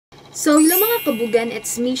So, hello mga kabugan,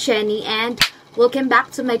 it's me, Shenny, and welcome back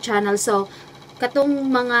to my channel. So, katong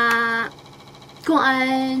mga kung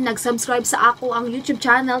nag-subscribe sa ako ang YouTube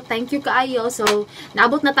channel, thank you kaayo. So,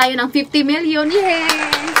 naabot na tayo ng 50 million. Yay!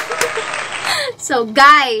 So,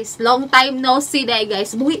 guys, long time no see day,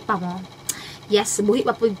 guys. Buhi pa mo. Yes, buhi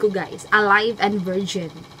pa po ko, guys. Alive and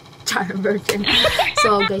virgin. Char, virgin.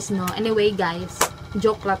 So, guys, no. Anyway, guys,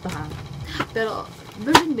 joke lang to ha. Pero,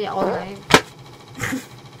 virgin ba ako, live?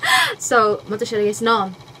 So, mato siya guys, no?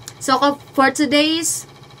 So, for today's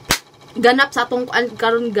ganap sa atong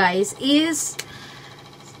karon guys is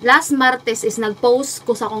last Martes is nag-post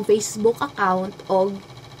ko sa akong Facebook account og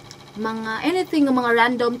mga anything, mga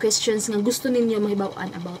random questions nga gusto ninyo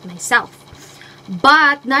mahibaw-an about myself.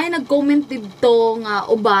 But, na nag-comment dito nga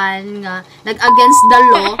uban nga nag-against the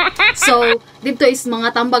law. So, dito is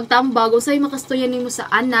mga tambag-tambag usay makastoyan nimo sa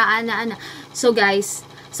ana. So, guys,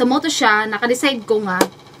 sa moto siya, naka-decide ko nga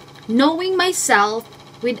knowing myself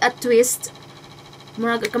with a twist.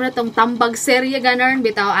 Murag kami na tong tambag serye ganon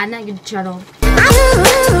bitaw ana gid charo.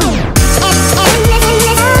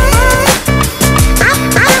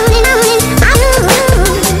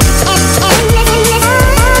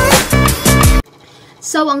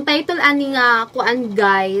 So ang title ani nga kuan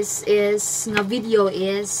guys is nga video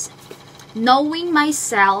is knowing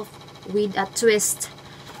myself with a twist.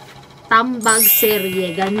 Tambag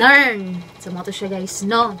serye ganon. So mo to siya guys,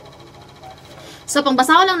 no. So,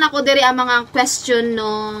 pangbasa ko lang na ako diri ang mga question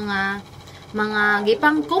no, nga mga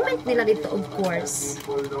gipang comment nila dito, of course.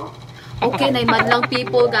 Okay, na madlang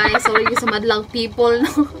people, guys. Sorry sa madlang people,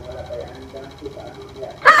 no.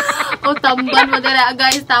 Oh, tamban mo diri,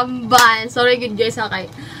 guys, tamban. Sorry good guys,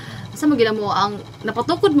 okay. Basta magina mo ang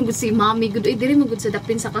napatukod mo gud si Mami gud ay diri mo gud sa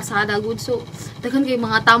dapin sa kalsada gud. So, daghan kay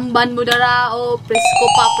mga tamban mo dara. Oh,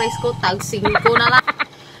 presko tag 5 na lang.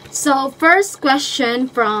 So, first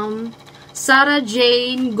question from Sarah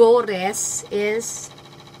Jane Gores is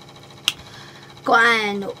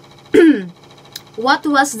what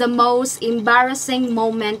was the most embarrassing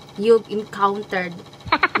moment you've encountered?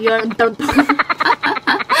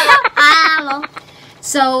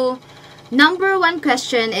 So, number one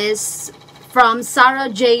question is from Sarah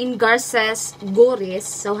Jane Garces Gores.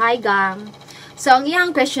 So, hi gang. So, ang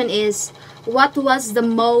iyang question is, what was the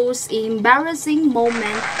most embarrassing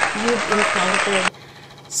moment you've encountered?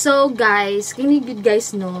 So, guys, kini good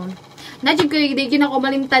guys, no? Nadyo ko, di ako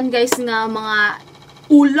malimtan, guys, nga mga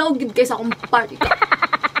ulaw, good guys, akong party ka.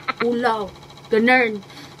 Ulaw. Ganern.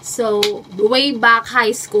 So, way back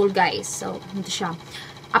high school, guys. So, ito siya.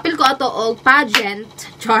 Apil ko ato og pageant.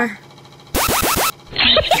 Char.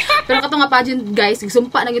 Pero kato nga pageant, guys,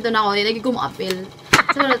 nagsumpa na gito na ako. Lagi ko mo-apil.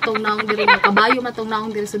 So, natong naong diri nga. Kabayo matong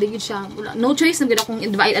naong diri. So, digid siya. No choice na gid akong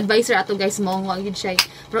advisor ato, guys, mo. Wagid siya.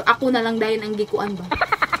 Pero ako na lang dahil ang gikuan ba.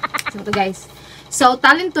 So, ito guys. So,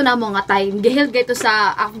 talento na mo nga time. Gihil gaito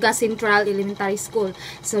sa Afga Central Elementary School.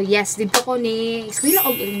 So, yes. Dito ko ni eskwela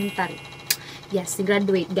og elementary. Yes,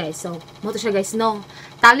 ni-graduate guys. So, mo to siya guys, no.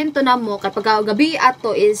 Talento na mo. Kapag gabi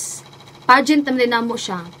ato is pageant naman na mo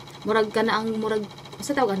siya. Murag ka na ang murag,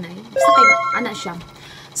 basta tawag anay. Basta kayo, ana siya.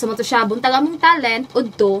 So, mo to siya. Buntag among talent,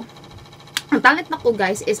 udto. Ang talent na ko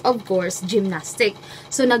guys is of course, gymnastic.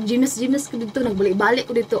 So, nag-gymnast ko dito. Nagbalik-balik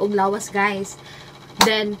ko dito og lawas guys.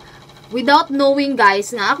 Then, without knowing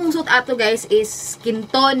guys, nga akong suit ato guys is skin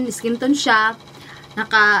tone siya.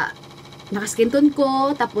 Naka skin tone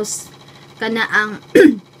ko, tapos kana ang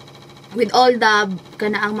with all the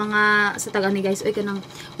ang mga sa taga ni guys, oy kanang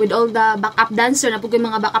with all the backup dancer na pud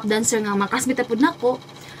mga backup dancer nga mga classmate pud nako.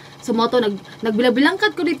 So mo to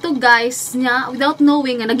nagbilang-bilangkad ko dito guys nya without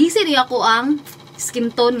knowing nga nagisi ni ako ang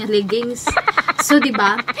skin tone nga leggings. So,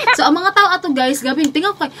 diba? So, ang mga tao ato guys, gabi,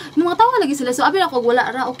 tingnan ko kay, mga tao lagi sila. So, abi ako, wala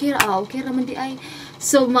ra, okay ra man di ay.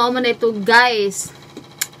 So, mauman na ito guys.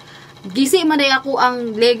 Gisi man ay ako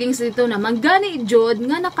ang leggings dito na manggani jud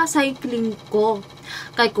nga naka-cycling ko.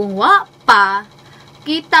 Kay kung wa pa,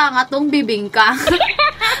 kita nga tong bibingka.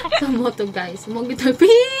 So, mo to guys. Mo gito,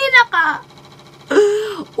 pinaka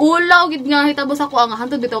ulaw gid nga hitabos ako ang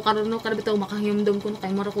hantod bitaw karon bitaw makahimdom ko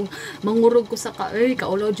kay mara kong mangurog ko sa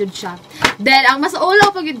kaulaw jud siya. Then ang mas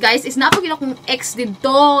ulaw pa gid guys is napagid akong ex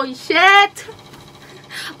didto. Shit.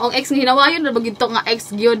 Ang ex nga hinawayon ra bagid to nga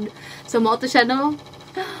ex gyud. So mo to siya no.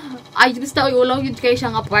 Ay gusto ay ulaw gid kay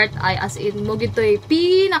siya nga part ay as in mo gid toy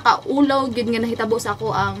pinaka ulaw gid nga nahitabos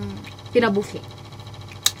ako ang kinabuhi.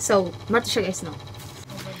 So mo to siya guys no.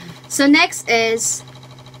 So next is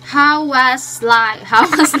How was life?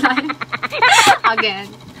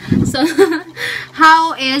 Again. So,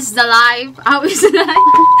 how is the life?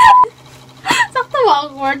 Sakto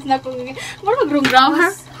ba ang words na kung... Marag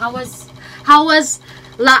grammar? How was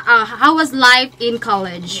how was life in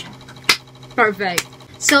college? Perfect.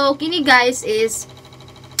 So kini guys is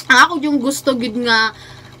ang ako yung gusto gud nga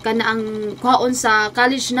kana ang kuhaon sa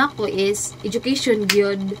college nako is education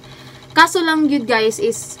gyud. Kaso lang gyud guys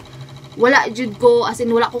is wala gyud ko, as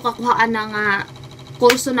in wala ko kakuhaan na nga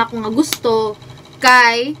kurso na ko nga gusto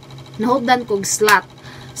kay nahubdan kog slot.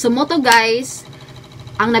 So mo to guys,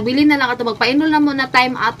 ang nabili na lang ato magpa-enroll na mo na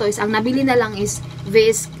time ato is ang nabili na lang is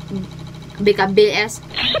BS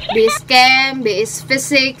Chem, BS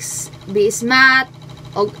Physics, BS Math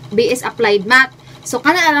o BS Applied Math. So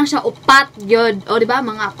kana na lang siya upat gyud. O di ba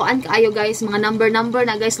mga kuan kaayo guys, mga number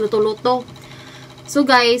na guys, luto-luto. So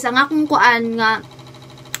guys, ang akong kuan nga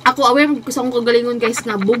ako aware ko sa akong kagalingon guys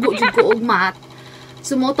nga bugo jud ko og math.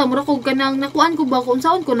 So mo ta mura ko kanang nakuan ko ba kung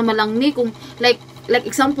saon ko na malangni kung like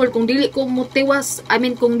example kung dili ko motiwas, I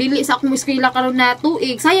mean kung dili sa akong eskwela karon na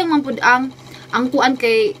tuig, sayang man pud ang kuan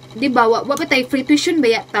kay di ba wa pa tay free tuition ba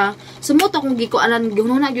yata. So mo ta kung gikuanan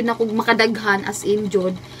gihuna jud na ko makadaghan as in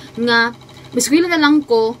jud nga eskwela na lang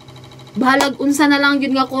ko bahalag unsa na lang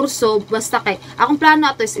yun nga kurso basta kay akong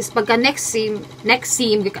plano ato is pagka next sem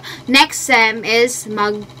is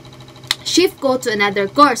mag shift ko to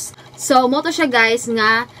another course. So mo to siya guys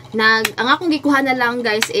nga ang akong gikuha na lang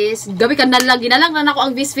guys is gabi ka na lang ginalang na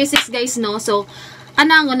ako ang BS Physics guys no. So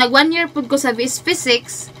ana ngo nag 1 year pud ko sa BS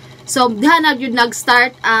Physics. So diha na jud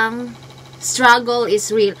nag-start ang struggle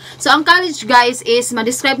is real. So ang college guys is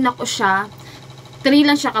ma-describe na ko siya 3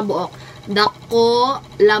 lang siya kabuok. Dako,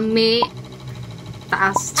 lami,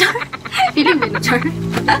 taas. Feeling manager.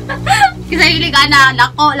 Kasi hilig ka na,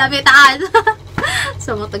 dako, lami, taas.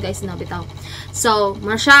 So, mo to guys, nabitaw. So,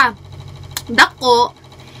 marsha, dako,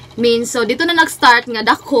 means, so, dito na nag-start nga,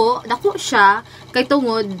 dako siya, kay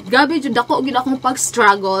tungod, gabi jud dako, gud akong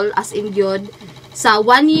pag-struggle, as in gyud sa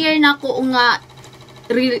 1 year na ko nga,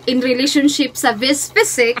 in relationship sa BS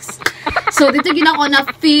Physics. So, dito gina ko na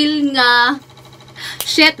feel nga,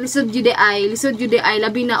 shit, lisod jud ay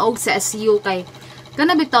labi na og sa SU kay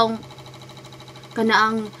kana bitong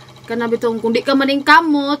kung di ka maning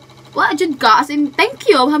kamot wa jud ka, as in thank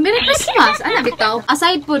you, Merry Christmas ana bitaw.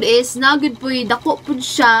 Aside pud is na good pud dako pud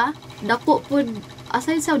siya, dako pud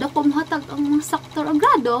aside sa dako mahatag ang mga saktor ang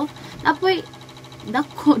grado napoy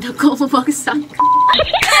dako mabagsak.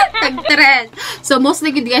 Tag-trend. So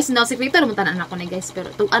mostly good guys no, sekreto naman tanan ako ni guys,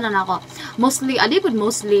 pero tuan na ako mostly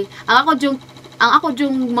ang ako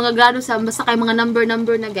yung mga grado sa basta kay mga number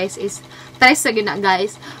na guys is 3 sa gina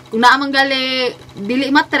guys. Kung naamang gali dili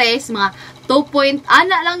matres mga 2 point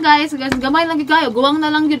ana lang guys, gamay lang gyud kayo, guwang na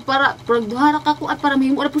lang gyud para duha ra ka ko at para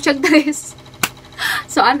mahimo ra po siya 3.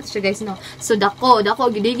 So ano siya guys no. So dako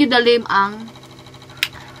gid dalim ang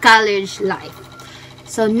college life.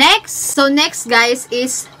 So next guys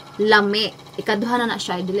is lami. Ikaduha na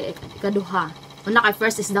siya, dili ikaduha. Una kay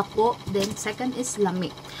first is dako, then second is lami.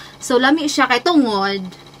 So lami siya kay tungod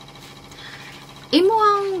imo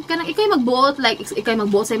ang kanang ikay magbuot, like ikay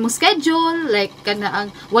magbuot sa imong schedule, like kana ang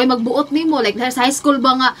way magbuot nimo, like sa high school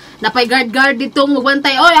ba nga napay guard dito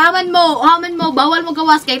magbantay, oy haman mo bawal mo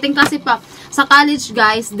gawas kay ting kasi pa sa college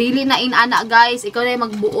guys dili na inana guys, ikaw na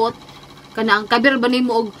magbuot kana ang kabir ba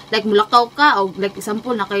nimo og like mulakaw ka og like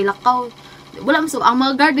example na kay lakaw wala mo. So ang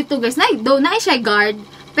mga guard dito guys na siya guard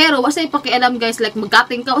pero wasay pakialam guys, like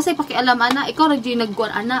magkating ka wasay pakialam ana, ikaw ra gyud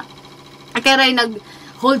nagkuan ana, kay ray nag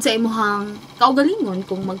hold sa imuhang kaugalingon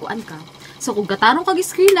kung magkuan ka. So kung gatarong kag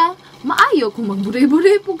eskwela maayo, kung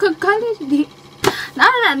magburay-buray po kag college di na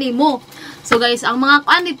nimo. So guys, ang mga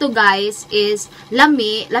kuan dito guys is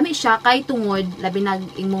lami siya kay tungod labi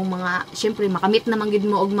nag imong mga syempre makamit na manggid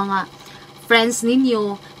mo og mga friends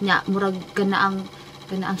ninyo nya murag kana ang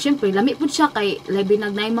syempre lami pud siya kay labi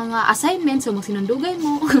nag nay mga assignments so magsinundugay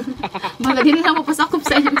mo. Mga dili na mo pasakop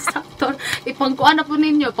sa inyong instructor. Ipangkuan na po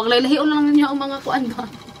ninyo, paglaylahion lang ninyo ang mga kuan ba.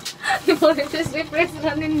 Refresh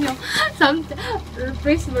na ninyo.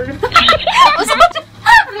 Refresh mo. Refresh.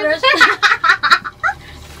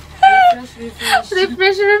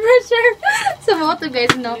 Sa mga to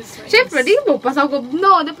guys, no? Syempre, di mo pasakop.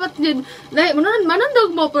 No, dapat yun.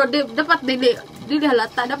 Manandog mo, pero dapat dili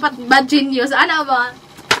halata. Dapat bad genius. Ano ba?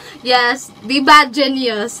 Yes, be bad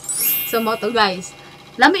genius. So, mo to guys.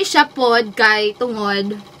 Lami siya pod kay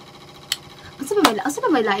tungod. Asa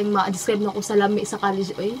ba may laing ma-describe na ko sa lami sa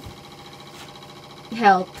college, oy?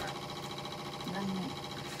 Help.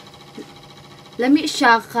 Lami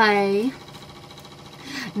siya kay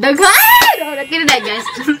daghan! Oh, kini na guys.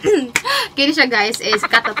 Kini siya guys is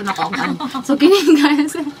katato na ko. So kini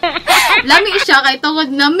guys. Lami siya kay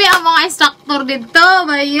tungod nami ang mga instructor dito,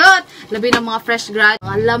 bayot. Labi ng mga fresh grad.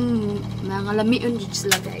 Mga lami yun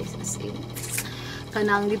sila guys. As in,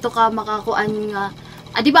 kanang dito ka makakuan nga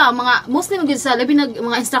di ba, mga mostly mga sa labi nag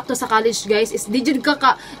mga instructor sa college guys is di ka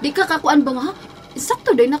kakuan ba nga ha?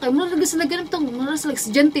 Instructor day na kay mo lagi sila ganito, mo sila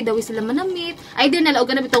estudyante daw sila manamit. Ay din nala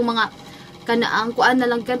og ganito mga kanaang kuan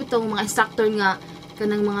na lang kanito mga instructor nga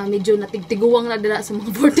kanang mga medyo natigtiguwang na dala sa mga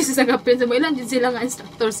 40s sa gapin sa ilan din sila nga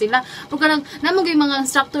instructor sila. Pag kanang namo gyud mga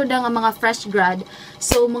instructor da nga mga fresh grad.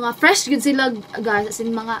 So mga fresh gud sila guys, as in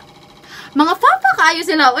mga papa kaayo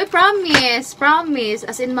sila. Oy, promise.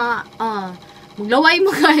 As in mga maglaway mo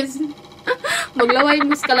guys. Maglaway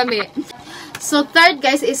mo sa kalami. So third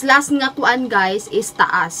guys is last nga kuan guys is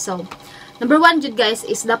taas. So number 1 jud guys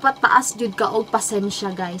is dapat taas jud ka og pasensya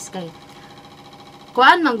guys kay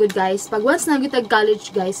kuan man good guys, pag once na gyud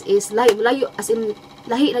college guys is layo as in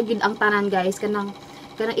lahi na gyud ang tanan guys kanang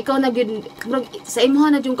ikaw na gyud sa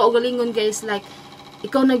imong na jud kaugalingon guys, like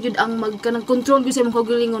ikaw na gyud ang kanang control gyud sa imong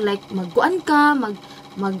kaugalingon, like magkuan ka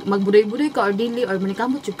magbuday-buday ka or dili or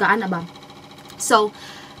manikamot jud ka ana ba. So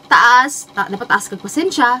taas dapat taas kag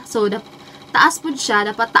pasensya. So taas pud siya,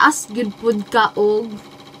 dapat taas gyud pud ka og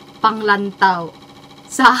panglantaw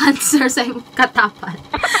sa answer sa imong katapan.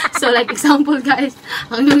 So like example guys,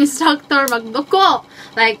 ang yung instructor magduko,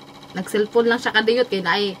 like nag-cellphone lang siya kadiyot kay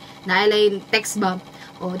naay text ba.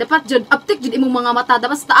 O dapat jud uptick jud imong mga mata,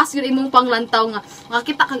 dapat taas jud imong panglantaw nga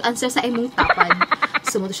makakita kag answer sa imong tapan.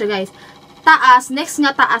 So mo to siya guys. Taas, next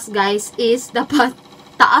nga taas guys is dapat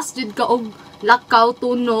taas jud ka og lakaw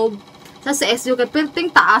tunog sa CSU kay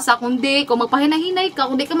perting taas kundi kung magpahinahinay ka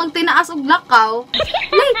kundi ka magtinaas og lakaw,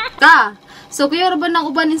 late ka. So kuya ra ba nang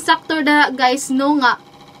uban instructor da guys no nga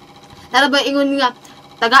tara ba ingon nga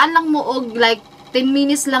tagaan lang mo og like 10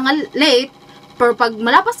 minutes lang late per pag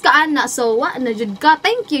malapas ka ana, so wa na jud ka,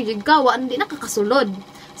 thank you jud ka, wa hindi na kakasulod.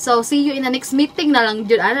 So see you in the next meeting na lang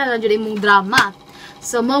jud ana lang jud imong drama.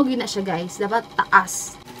 So mo gyud na siya guys, dapat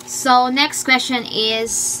taas. So next question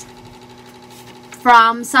is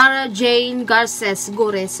from Sarah Jane Garces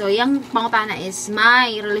Gure. So yung pangutana is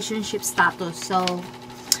my relationship status. So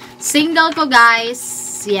single ko guys.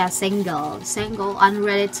 Yeah, single, I'm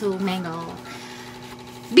ready to mingle.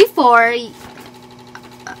 Before,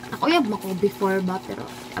 nakuyab mo ko before ba, pero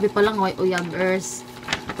abi pa lang uyabers.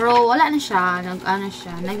 Pero wala na siya, nag-ano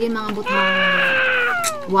siya, naging mga butang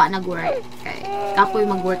nag-work. Okay, kapoy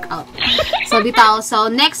mag-workout. So bitaw, so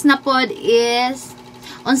next na pod is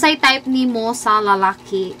unsay type nimo sa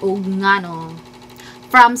lalaki ug ngano.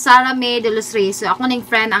 From Sarah May de los Reyes. So, ako ning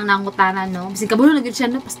friend ang nangutanan, no? Bisin kabulo na gud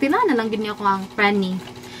siya, no? Pastila na lang gud niya ako ang friend ni.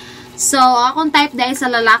 So, akong type dahil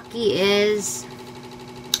sa lalaki is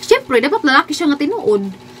syempre, dapat lalaki siya nga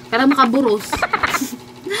tinuod. Karang makaburos.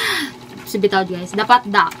 Sibitaw, guys.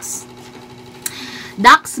 Dapat ducks.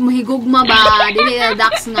 Ducks, mahigugma ba? Dili na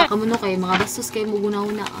ducks nga. Kamuno kayo. Mga bastos kayo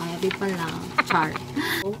muguna-una. Ay, abi pa lang. Char.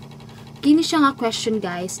 So, kini siya nga question,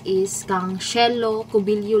 guys, is kang Shelo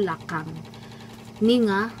Cubillo Lakang. Ni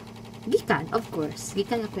nga, gikan, of course,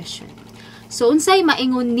 gikan nga question. So, unsay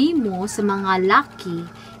maingon nimo sa mga laki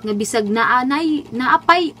nga bisag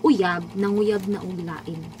naapay uyab, nanguyab na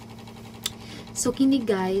uglain. So, kini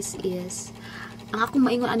guys is, ang akong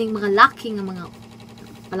maingon aning mga laki nga mga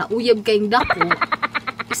pala uyab kayong dako,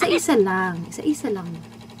 isa-isa lang.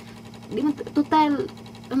 Di man, total,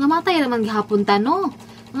 nga matay naman gihapon ta, no?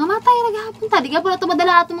 Nga matay na gihapon ta, di ka pa na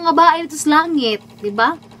tumadala atong mga bae dito sa langit, di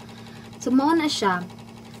ba? So, mao na siya.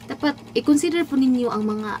 Dapat, i-consider po ninyo ang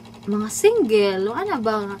mga single. O, ano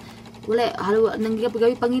ba? Wala, halawa,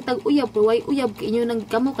 nanggagawi pangitag uyab, pero way uyab, kay inyo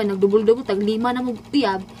nagkamo ka, nagdubol-dubol, tag 5 na mo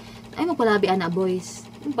uyab. Ay, magpalabi, ana, boys.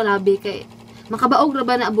 Magpalabi, kay, makabaog na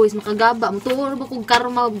ba na, boys, makagaba, mutuor ba kong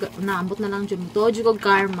karma, naambot na lang dyan, mutuor dyan kong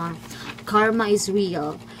karma. Karma is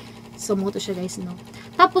real. So, mo to siya, guys, no?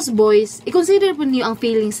 Tapos, boys, i-consider po niyo ang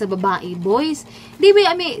feelings sa babae. Boys, di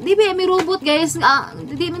ba ami robot, guys,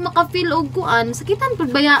 di mi maka-feel og kuan. Sakitan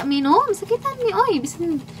pud baya mi, no? Sakitan mi, oy,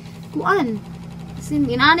 bisan kuan. Bisan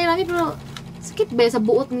inanay rami, pero sakit ba sa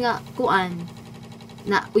buot nga kuan.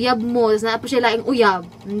 Na uyab mo, na po siya laing uyab,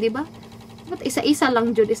 di ba? Dapat isa-isa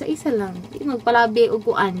lang jud, isa-isa lang. Di magpalabi og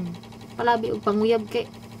kuan. Palabi og panguyab kay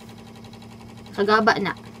kagaba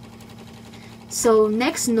na. So,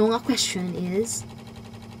 next no nga question is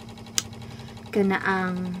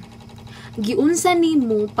kanaang giunsa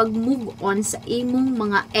nimo pag move on sa imong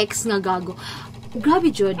mga ex nga gago. Grabe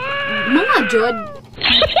jud. Mga jud.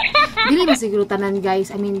 Dili man siguro tanan, guys.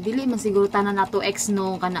 I mean, dili man siguro tanan nato ex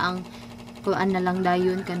no kanaang kuan na lang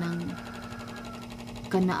dayon kanaang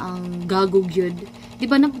gago gyud. Di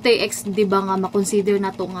ba na putay ex, di ba nga makonsider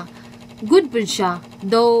nato nga good pud siya.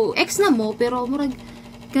 Though ex na mo pero murag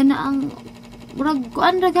kanaang murag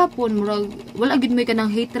kuan ra gapon, murag wala gid may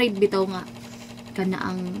kanang hatred bitaw nga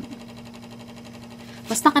kanaang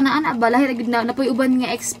Basta kanaan ba lahi na napoy uban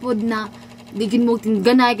nga expod na digin mo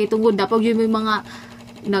tingganay kay tungod dapat yung may mga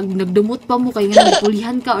nagdumot pa mo kay nga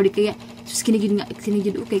napulihan ka or di kaya sus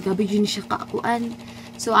kinigid okay gabi yun siya kaakuan.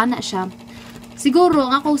 So ana siya. Siguro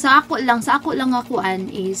nga sa ako lang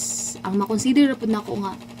akuan is ang makonsider pud nako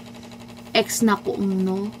nga ex na ko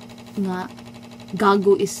no nga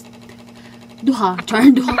gago is duha.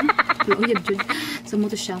 Pero yun jud. So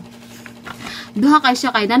mo to siya. Duha kay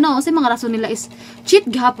siya kay nano sa mga rason nila is cheat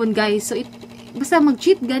gahapon guys. So basta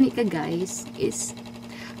mag-cheat gani ka guys is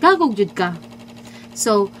gagog jud ka.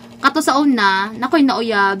 So kato sa una nakoy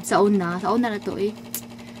nauyab sa una na to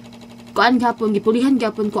kuan gahapon gipulihan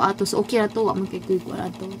gahapon ko ato so okay ra to wa man kay kuy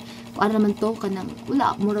ato kuan naman to kanang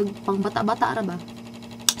wala murag pang bata-bata ra ba.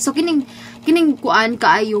 So kining kuan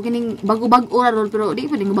kaayo kining bago-bago ra ron pero di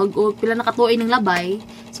pa ding bago pila na katuig ning labay.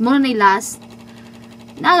 So mo na last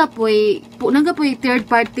nagapoy third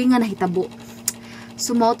party nga nahitabo.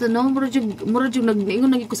 So mo to no mura jud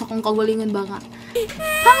nag-ingon nagiko sa kong kawalingon ba nga.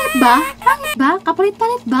 Pangit ba?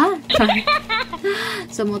 Kapalit-palit ba?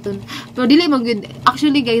 So mo to. Pero dili man gyud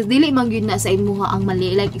actually guys, dili man gyud na sa imuha ang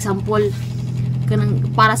mali. Like example kanang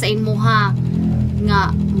para sa imuha nga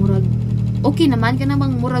murag okay naman ka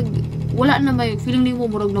namang murag wala na may feeling nimo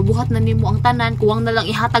murag nabuhat na nimo ang tanan kuwang na lang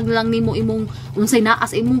ihatag na lang nimo imong unsay naa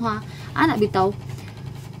sa imuha ana bitaw.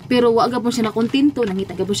 Pero wa gapon siya na kontento,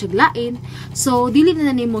 nangita gapon siya glain. So dili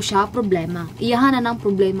na nimo siya problema. Iyahan na nang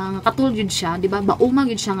problema nga katul jud siya, di ba?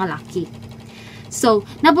 Baumang jud siya nga laki. So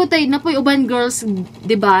napoy uban girls,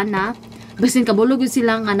 di ba, na basin kabulog jud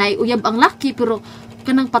sila nga naiuyab ang laki pero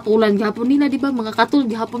kanang patulan gapon nila, di ba? Mga katul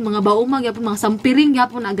gihapon, mga baumang gihapon, mga sampiring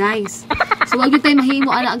gihapon na guys. So wag jud tay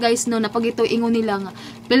mahimo ana guys no na pag ito ingon nila nga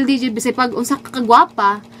pildi jud bisay pag unsa ka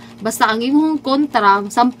kagwapa, basta ang imong kontra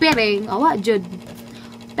sampiring, awa jud.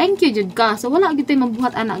 Thank you jud ka. So wala gyud tay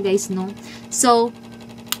mabuhat ana guys no. So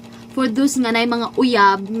for those nga nay mga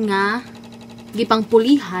uyab nga gipang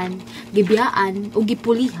pulihan, gibiyaan o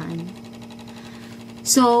gipulihan.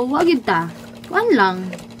 So wa gyud ta. Kuan lang.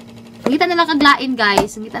 Ngita na lang kaglain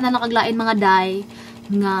guys. Ngita na lang kaglain mga day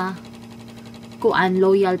nga kuan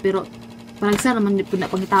loyal pero parang sa naman pud na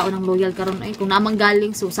pangitao ng loyal karon ay kung namang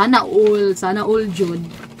galing so sana all jud.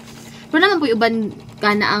 Pero naman po uban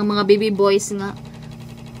kana ang mga baby boys nga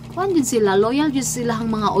kuan jud sila, loyal jud sila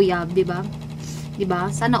ang mga uyab, di ba? Di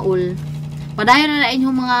ba? Sana all. Padayon na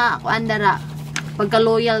inyong mga kuan dara,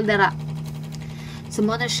 pagka-loyal dara. So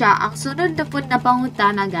mo na siya. Ang sunod na pud na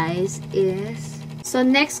pangutana guys is so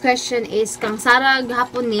next question is kang Sara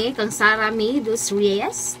gahapon ni, kang Sara mi dos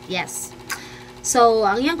Reyes. Yes. So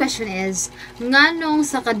ang iyang question is nganong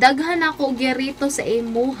sa kadaghan ako gerito sa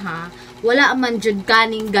imuha, wala man jud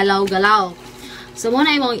kaning galaw-galaw. So, mo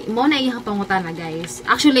na iyang pangutana, guys.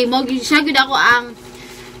 Actually, siya gud ako ang,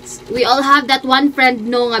 we all have that one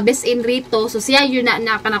friend no, nga best in rito. So, siya yun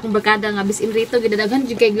na kanakong barkada nga best in rito. Gidadaghan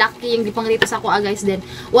jud kay Lucky, yung gipang rito sa kuha, guys. Then,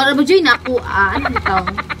 wala ba dyan ako, ano ito?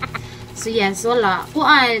 So, yes, wala.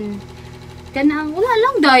 Kuan. Kanang, wala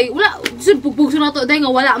lang, day. Wala, pugpug na to, day,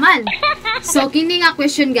 nga wala man. So, kini nga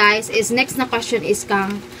question, guys, is, next na question is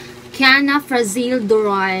kang, Kiana Frazil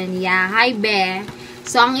Duron. Yeah, hi, be.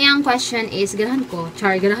 So, ang iyang question is, ganahan ko.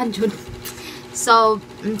 Ganahan jud. So,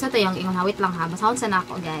 sa to yung ingon, wait lang ha. Basahon sa na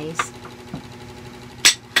ako, guys.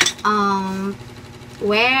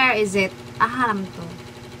 Where is it? Haram to.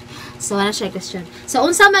 So, ano siya question. So,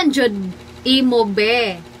 unsa man jud imo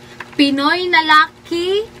be? Pinoy na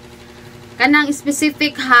laki? Kanang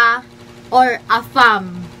specific ha? Or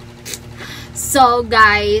afam? So,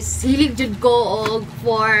 guys, hilig jud ko og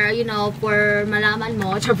for, you know, for malaman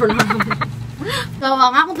mo. For malaman mo. So,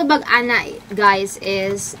 ang akong tabag-ana, guys,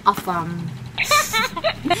 is afam.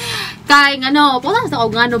 Kay, pulang sa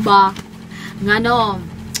ako, ngano ba? Ngano,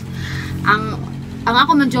 ang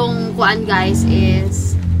ako madyong kuan, guys,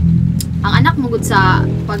 is, ang anak mo gud sa,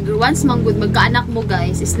 pag once manggod, magka-anak mo,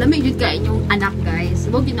 guys, is lamig jud ka inyong anak, guys.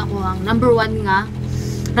 Huwag yun ako ang number 1 nga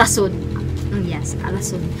rason. Yes,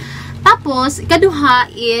 rason. Tapos,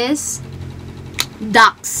 ikaduha is,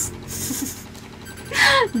 ducks.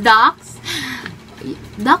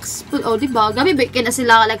 Ducks, oh, diba? Gabi ba, kaya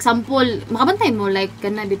sila, like, example, makabantay mo, like,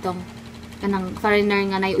 bitong, kanang foreigner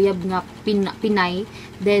nga naiuyab nga Pinay,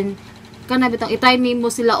 then, bitong, itry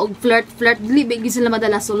mo sila, og flirt, dili, bigyan sila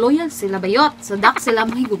madala, so loyal sila bayot, so ducks sila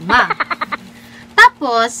mahigugma.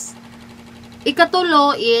 Tapos,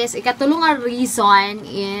 ikatulo nga reason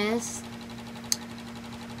is,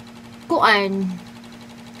 kuan,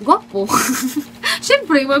 gwapo.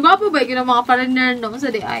 Siyempre, magwapo ba, yung mga foreigner, no,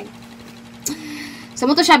 sa di ay. So,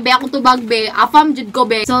 mo to siya, be, akong tubag, be. Afam, jud ko,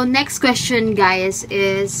 be. So, next question, guys,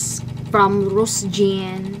 is from Rose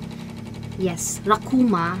Jean. Yes,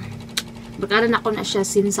 Rakuma. Barkada na ako na siya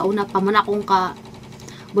since sa una pa man akong ka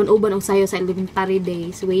bunuban og sayo sa elementary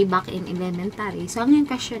days, way back in elementary. So, ang yung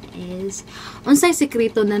question is, unsay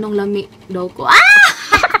sekreto na nung lami daw ko? Ah!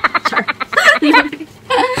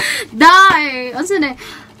 Day! Unsa na?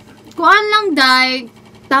 Kuan lang, day.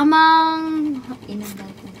 Tamang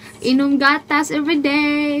inom gatas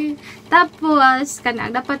everyday. Tapos,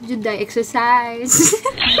 kanang dapat jud day exercise.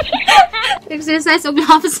 Exercise og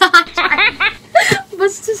lapsa.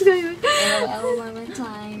 Bastos kayo.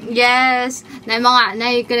 Yes. Na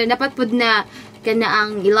dapat pud na kana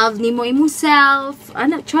ang i-love nimo imong self.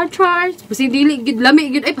 Ana, char. Basi dili gid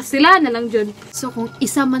lami gid ay pasila na lang jud. So kung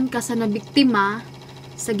isa man ka sa nabiktima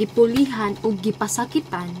sa gipulihan o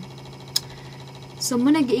gipasakitan, so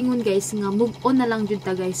mo nagiingon guys nga move on na lang jud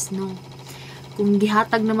ta guys, no. Kung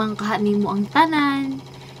gihatag naman kaha nimo ang tanan,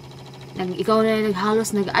 ikaw na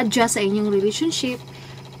naghalos nag-adjust sa inyong relationship,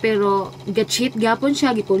 pero ga-cheat gapon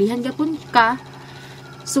siya, gipulihan gapon ka,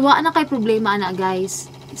 so wa na kay problema ana guys.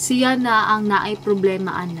 Siya na ang naay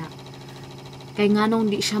problema ana. Kay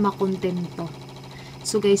nganong di siya makontento.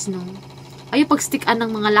 So guys, no, ayo pag-stick-an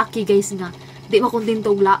ng mga laki guys nga di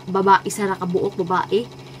makontento og babae sa ra ka buok babae.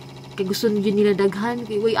 Kay gusto gyud nila daghan,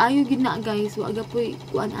 kay way ayo gyud na guys, wa aga poy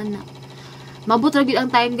kuan ana. Mabot ra gyud ang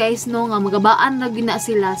time guys, no, nga magabaan ra gyud na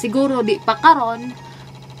sila. Siguro di pa karon,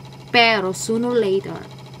 pero sooner or later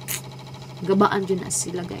gabaan gyud na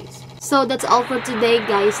sila guys. So that's all for today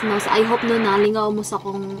guys, no. So I hope no nalingaw mo sa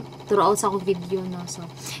akong throughout sa akong video, no. So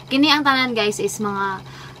kini ang tanan guys is mga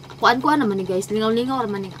kuan naman ni guys, lingaw-lingaw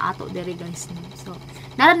naman ning ato dere guys, no. So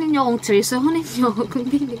naran ninyo kung seryoso ninyo kung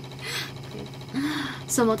dili. Okay.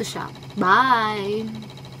 So mo to siya. Bye.